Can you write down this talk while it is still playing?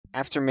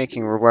After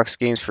making Roblox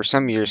games for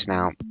some years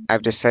now,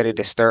 I've decided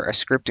to start a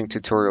scripting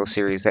tutorial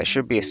series that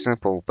should be a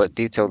simple but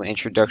detailed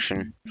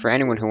introduction for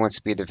anyone who wants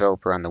to be a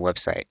developer on the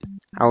website.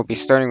 I will be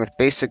starting with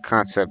basic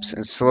concepts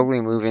and slowly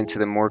move into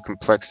the more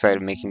complex side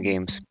of making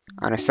games.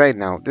 On a side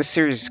note, this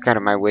series is kind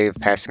of my way of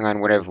passing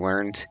on what I've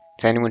learned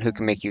to anyone who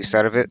can make use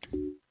out of it.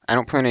 I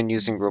don't plan on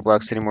using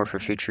Roblox anymore for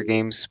future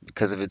games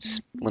because of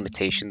its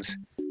limitations,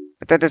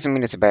 but that doesn't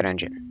mean it's a bad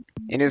engine.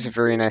 It is a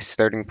very nice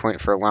starting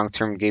point for a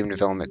long-term game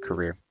development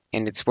career,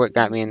 and it's what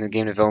got me into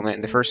game development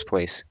in the first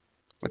place.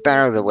 With that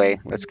out of the way,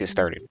 let's get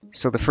started.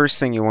 So the first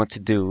thing you want to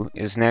do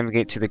is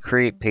navigate to the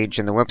Create page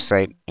on the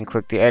website and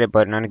click the Edit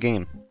button on a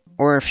game.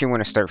 Or if you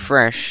want to start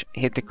fresh,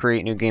 hit the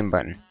Create New Game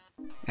button.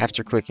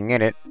 After clicking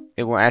Edit,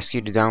 it will ask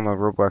you to download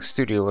Roblox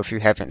Studio if you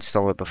haven't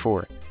installed it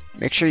before.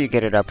 Make sure you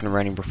get it up and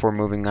running before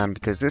moving on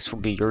because this will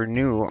be your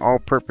new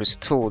all-purpose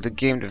tool to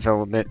game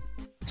development.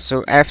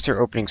 So after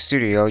opening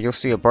Studio, you'll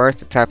see a bar at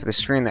the top of the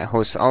screen that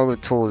hosts all the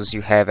tools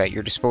you have at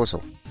your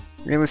disposal.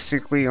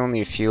 Realistically,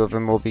 only a few of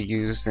them will be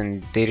used in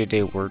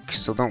day-to-day work,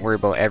 so don't worry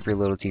about every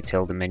little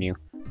detail of the menu.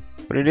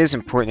 But it is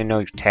important to know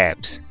your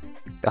tabs.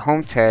 The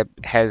Home tab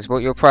has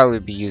what you'll probably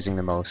be using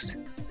the most.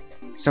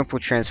 Simple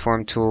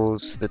transform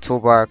tools, the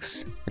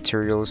toolbox,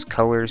 materials,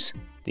 colors,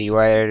 the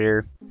UI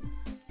editor,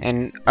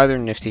 and other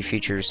nifty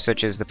features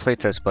such as the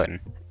playtest button.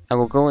 I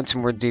will go into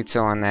more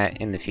detail on that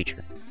in the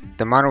future.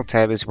 The Model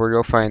tab is where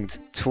you'll find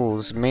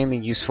tools mainly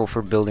useful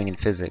for building and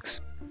physics.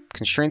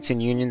 Constraints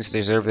and unions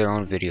deserve their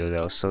own video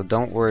though, so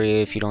don't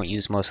worry if you don't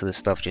use most of this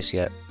stuff just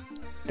yet.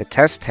 The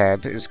Test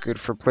tab is good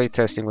for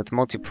playtesting with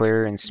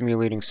multiplayer and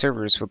simulating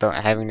servers without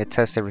having to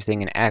test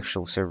everything in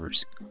actual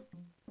servers.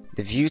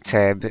 The View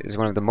tab is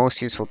one of the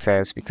most useful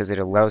tabs because it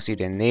allows you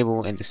to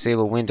enable and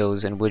disable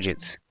windows and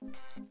widgets,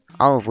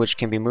 all of which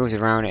can be moved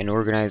around and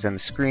organized on the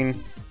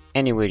screen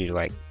any way you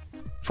like.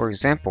 For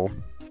example,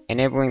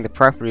 enabling the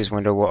Properties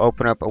window will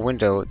open up a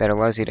window that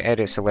allows you to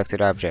edit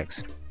selected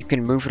objects. You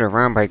can move it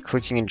around by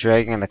clicking and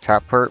dragging on the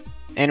top part,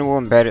 and it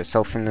will embed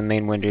itself in the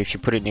main window if you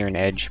put it near an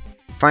edge.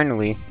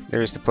 Finally,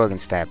 there is the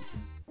Plugins tab.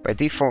 By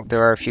default,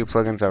 there are a few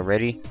plugins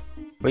already,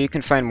 but you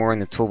can find more in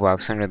the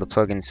toolbox under the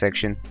Plugins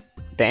section.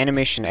 The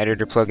Animation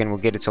Editor plugin will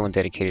get its own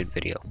dedicated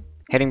video.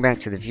 Heading back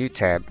to the View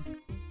tab,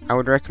 I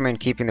would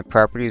recommend keeping the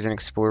Properties and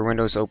Explorer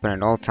windows open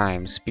at all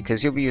times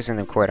because you'll be using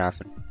them quite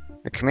often.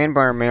 The command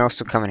bar may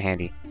also come in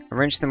handy.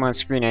 Arrange them on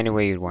screen any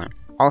way you'd want.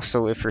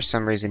 Also, if for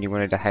some reason you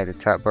wanted to hide the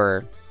top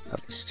bar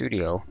of the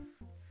studio,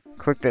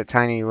 click that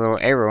tiny little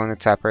arrow on the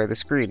top right of the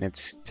screen.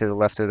 It's to the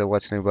left of the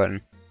What's New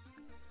button.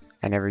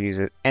 I never use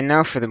it. And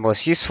now for the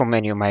most useful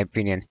menu in my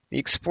opinion, the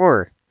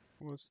Explorer.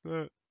 What's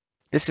that?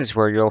 This is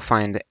where you'll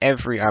find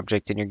every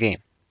object in your game.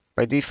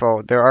 By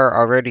default, there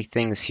are already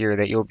things here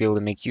that you'll be able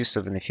to make use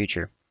of in the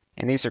future,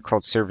 and these are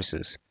called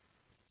services.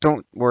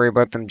 Don't worry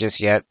about them just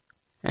yet.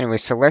 Anyway,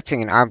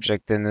 selecting an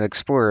object in the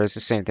Explorer is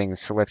the same thing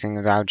as selecting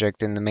an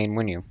object in the main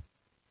menu.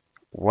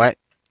 What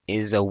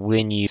is a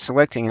menu?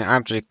 Selecting an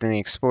object in the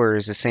Explorer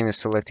is the same as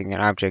selecting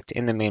an object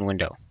in the main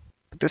window.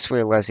 But this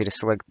way allows you to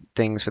select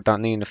things without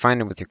needing to find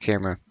them with your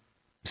camera.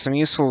 Some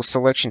useful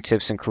selection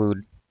tips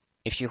include: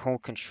 if you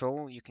hold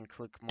control, you can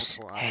click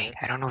multiple objects. Hey,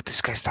 I don't know what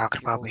this guy's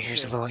talking about, but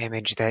here's a little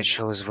image that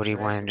shows what he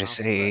wanted to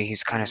say.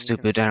 He's kind of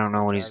stupid, I don't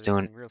know what he's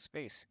doing.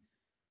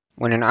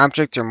 When an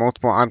object or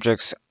multiple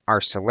objects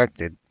are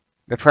selected,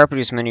 the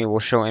Properties menu will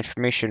show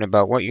information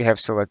about what you have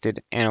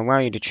selected and allow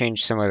you to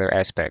change some other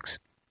aspects.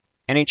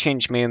 Any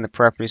change made in the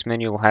Properties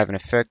menu will have an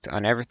effect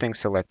on everything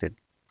selected.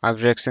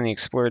 Objects in the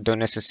Explorer don't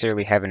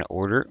necessarily have an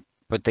order,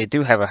 but they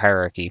do have a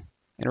hierarchy.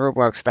 In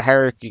Roblox, the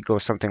hierarchy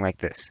goes something like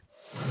this.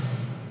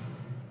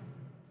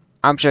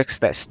 Objects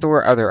that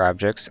store other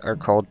objects are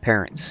called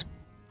parents.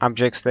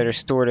 Objects that are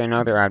stored in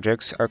other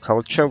objects are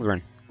called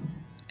children.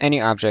 Any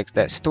object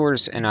that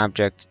stores an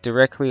object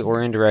directly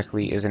or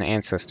indirectly is an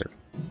ancestor.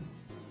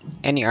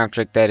 Any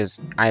object that is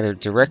either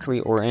directly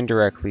or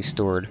indirectly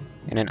stored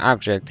in an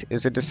object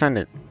is a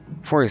descendant.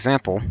 For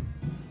example,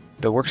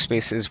 the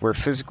workspace is where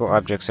physical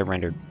objects are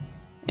rendered.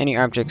 Any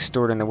object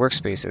stored in the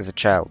workspace is a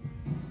child,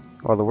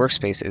 while the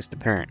workspace is the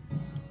parent.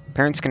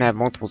 Parents can have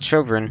multiple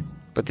children,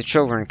 but the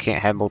children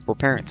can't have multiple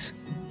parents.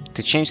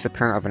 To change the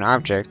parent of an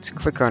object,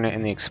 click on it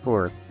in the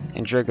Explorer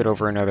and drag it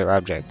over another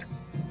object.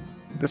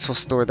 This will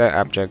store that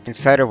object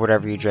inside of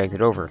whatever you dragged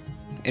it over.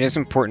 It is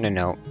important to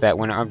note that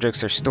when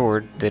objects are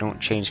stored, they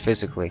don't change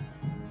physically.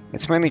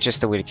 It's mainly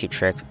just a way to keep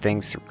track of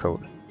things through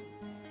code.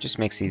 It just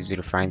makes it easy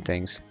to find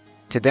things.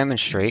 To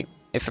demonstrate,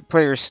 if a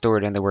player is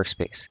stored in the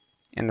workspace,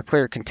 and the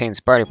player contains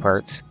body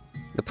parts,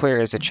 the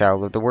player is a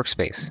child of the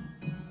workspace,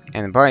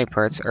 and the body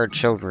parts are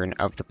children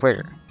of the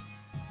player.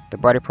 The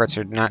body parts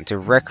are not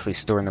directly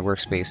stored in the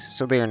workspace,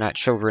 so they are not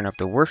children of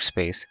the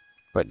workspace,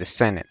 but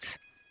descendants,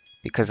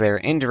 because they are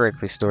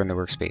indirectly stored in the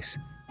workspace.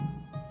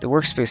 The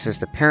workspace is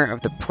the parent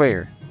of the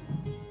player,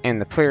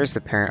 and the player is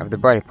the parent of the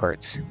body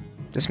parts.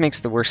 This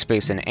makes the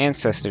workspace an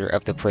ancestor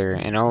of the player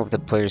and all of the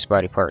player's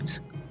body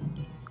parts,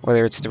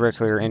 whether it's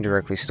directly or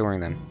indirectly storing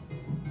them.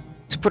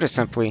 To put it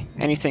simply,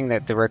 anything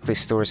that directly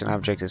stores an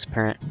object is a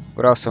parent,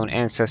 but also an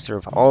ancestor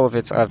of all of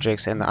its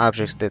objects and the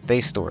objects that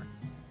they store.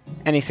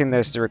 Anything that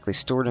is directly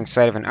stored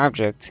inside of an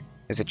object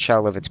is a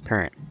child of its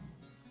parent,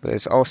 but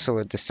is also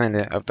a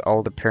descendant of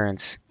all the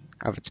parents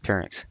of its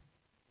parents.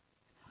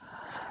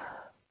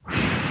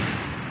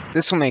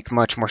 This will make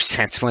much more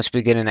sense once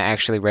we get into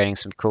actually writing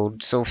some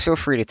code, so feel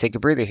free to take a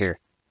breather here.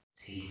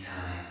 Tea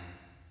time.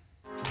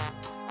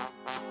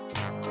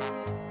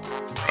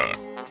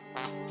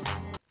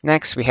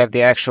 Next, we have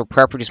the actual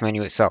properties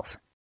menu itself.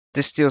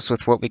 This deals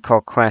with what we call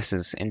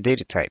classes and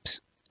data types.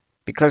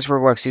 Because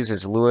Roblox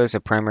uses Lua as a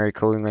primary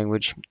coding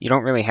language, you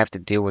don't really have to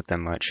deal with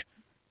them much.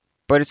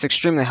 But it's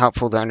extremely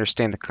helpful to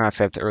understand the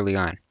concept early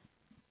on.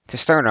 To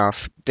start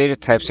off, data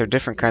types are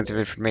different kinds of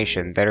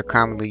information that are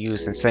commonly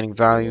used in setting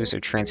values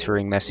or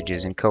transferring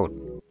messages in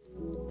code.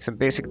 Some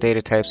basic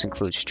data types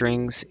include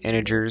strings,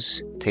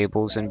 integers,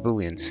 tables, and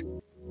booleans.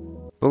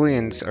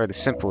 Booleans are the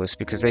simplest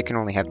because they can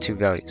only have two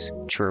values,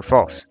 true or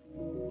false.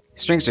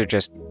 Strings are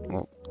just,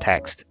 well,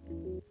 text.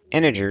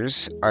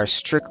 Integers are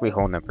strictly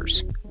whole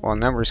numbers, while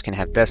numbers can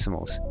have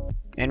decimals.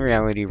 In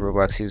reality,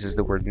 Roblox uses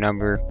the word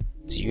number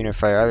to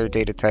unify other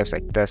data types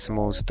like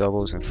decimals,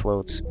 doubles, and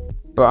floats.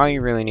 But all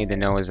you really need to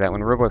know is that when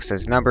Roblox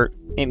says number,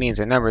 it means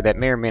a number that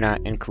may or may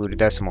not include a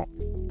decimal.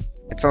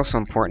 It's also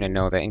important to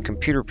know that in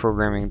computer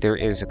programming there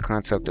is a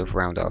concept of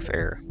round-off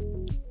error.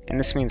 And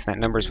this means that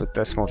numbers with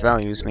decimal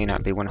values may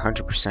not be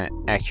 100%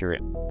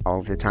 accurate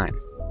all of the time.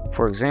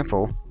 For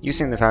example,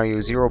 using the value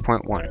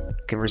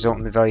 0.1 can result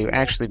in the value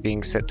actually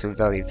being set to a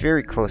value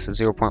very close to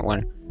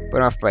 0.1,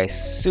 but off by a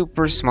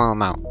super small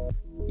amount.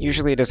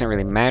 Usually it doesn't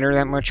really matter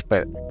that much,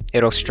 but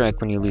it'll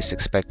strike when you least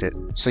expect it.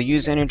 So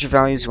use integer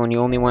values when you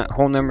only want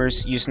whole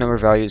numbers, use number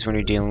values when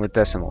you're dealing with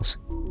decimals.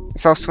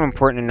 It's also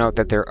important to note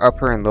that there are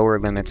upper and lower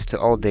limits to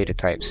all data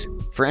types.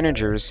 For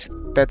integers,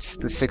 that's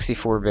the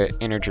 64-bit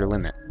integer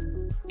limit.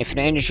 If an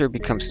integer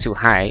becomes too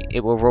high,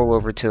 it will roll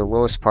over to the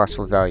lowest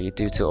possible value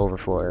due to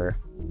overflow error.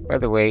 By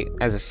the way,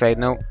 as a side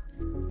note,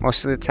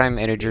 most of the time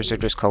integers are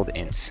just called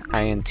ints,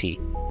 int.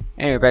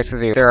 Anyway, back to the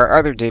video. There are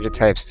other data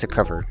types to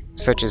cover,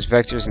 such as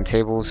vectors and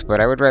tables, but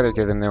I would rather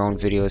give them their own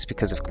videos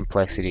because of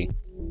complexity.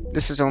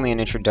 This is only an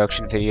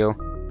introduction video.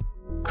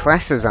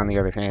 Classes, on the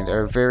other hand,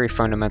 are a very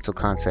fundamental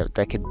concept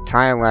that could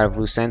tie a lot of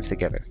loose ends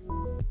together.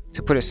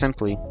 To put it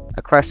simply,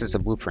 a class is a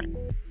blueprint.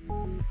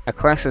 A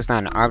class is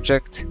not an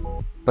object,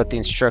 but the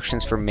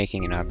instructions for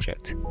making an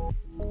object.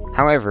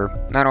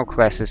 However, not all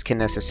classes can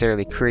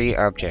necessarily create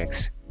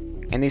objects,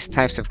 and these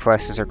types of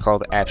classes are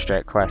called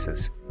abstract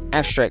classes.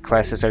 Abstract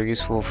classes are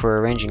useful for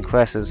arranging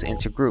classes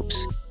into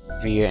groups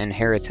via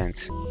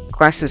inheritance.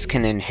 Classes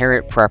can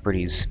inherit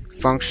properties,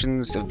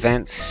 functions,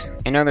 events,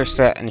 and other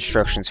set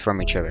instructions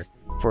from each other.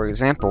 For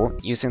example,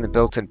 using the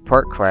built-in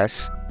part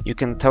class, you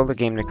can tell the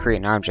game to create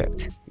an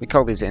object. We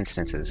call these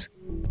instances.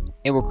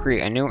 It will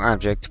create a new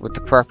object with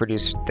the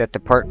properties that the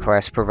part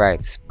class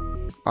provides,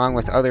 along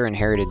with other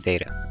inherited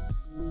data.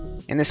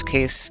 In this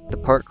case, the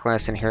part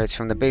class inherits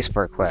from the base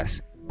part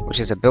class, which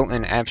is a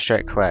built-in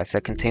abstract class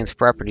that contains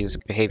properties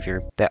of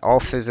behavior that all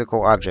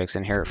physical objects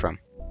inherit from.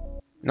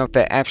 Note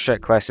that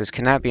abstract classes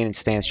cannot be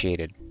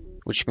instantiated,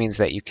 which means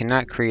that you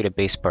cannot create a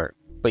base part,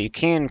 but you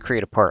can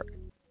create a part.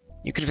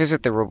 You can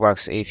visit the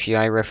Roblox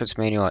API reference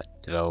manual at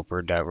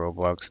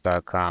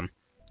developer.roblox.com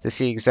to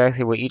see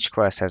exactly what each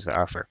class has to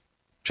offer.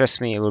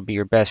 Trust me, it will be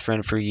your best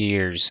friend for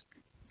years.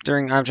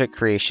 During object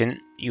creation,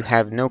 you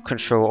have no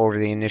control over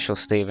the initial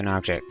state of an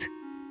object,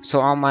 so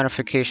all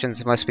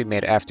modifications must be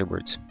made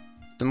afterwards.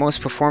 The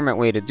most performant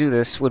way to do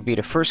this would be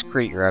to first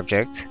create your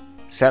object,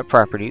 set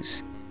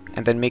properties,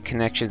 and then make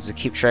connections to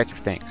keep track of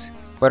things.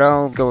 But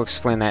I'll go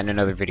explain that in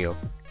another video.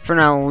 For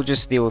now, we'll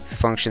just deal with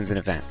functions and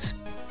events.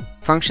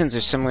 Functions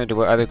are similar to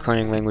what other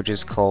coding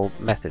languages call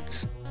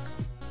methods.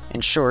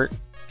 In short,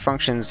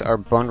 functions are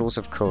bundles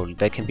of code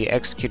that can be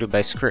executed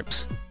by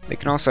scripts. They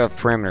can also have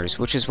parameters,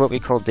 which is what we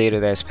call data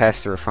that is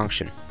passed through a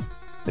function.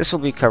 This will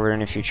be covered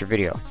in a future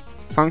video.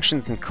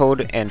 Functions in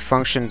code and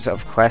functions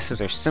of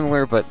classes are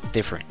similar but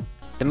different.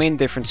 The main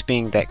difference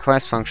being that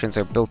class functions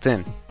are built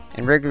in,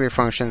 and regular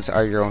functions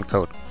are your own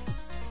code.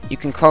 You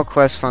can call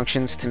class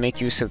functions to make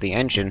use of the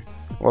engine,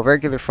 while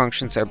regular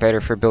functions are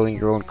better for building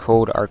your own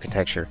code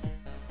architecture.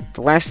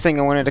 The last thing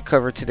I wanted to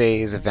cover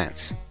today is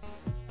events.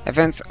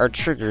 Events are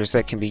triggers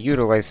that can be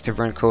utilized to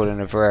run code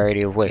in a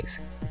variety of ways,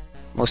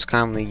 most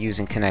commonly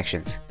using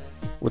connections,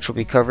 which will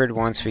be covered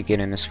once we get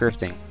into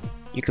scripting.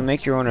 You can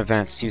make your own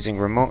events using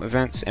remote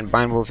events and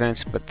bindable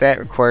events, but that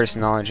requires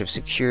knowledge of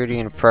security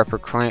and proper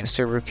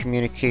client-server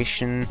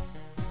communication,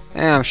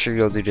 and I'm sure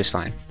you'll do just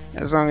fine,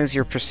 as long as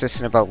you're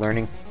persistent about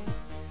learning,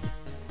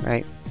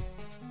 right?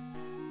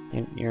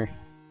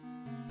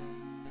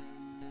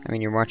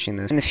 You're watching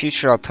this. In the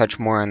future, I'll touch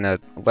more on the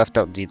left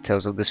out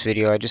details of this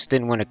video. I just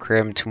didn't want to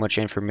cram too much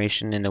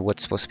information into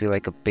what's supposed to be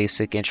like a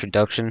basic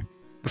introduction.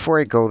 Before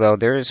I go though,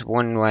 there is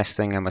one last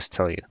thing I must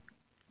tell you.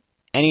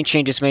 Any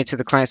changes made to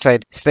the client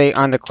side, stay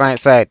on the client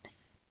side.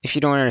 If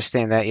you don't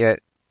understand that yet,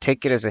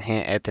 take it as a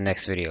hint at the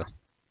next video.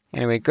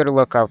 Anyway, good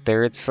luck out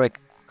there. It's like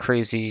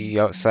crazy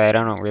outside.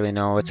 I don't really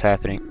know what's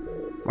happening.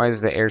 Why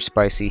is the air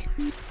spicy?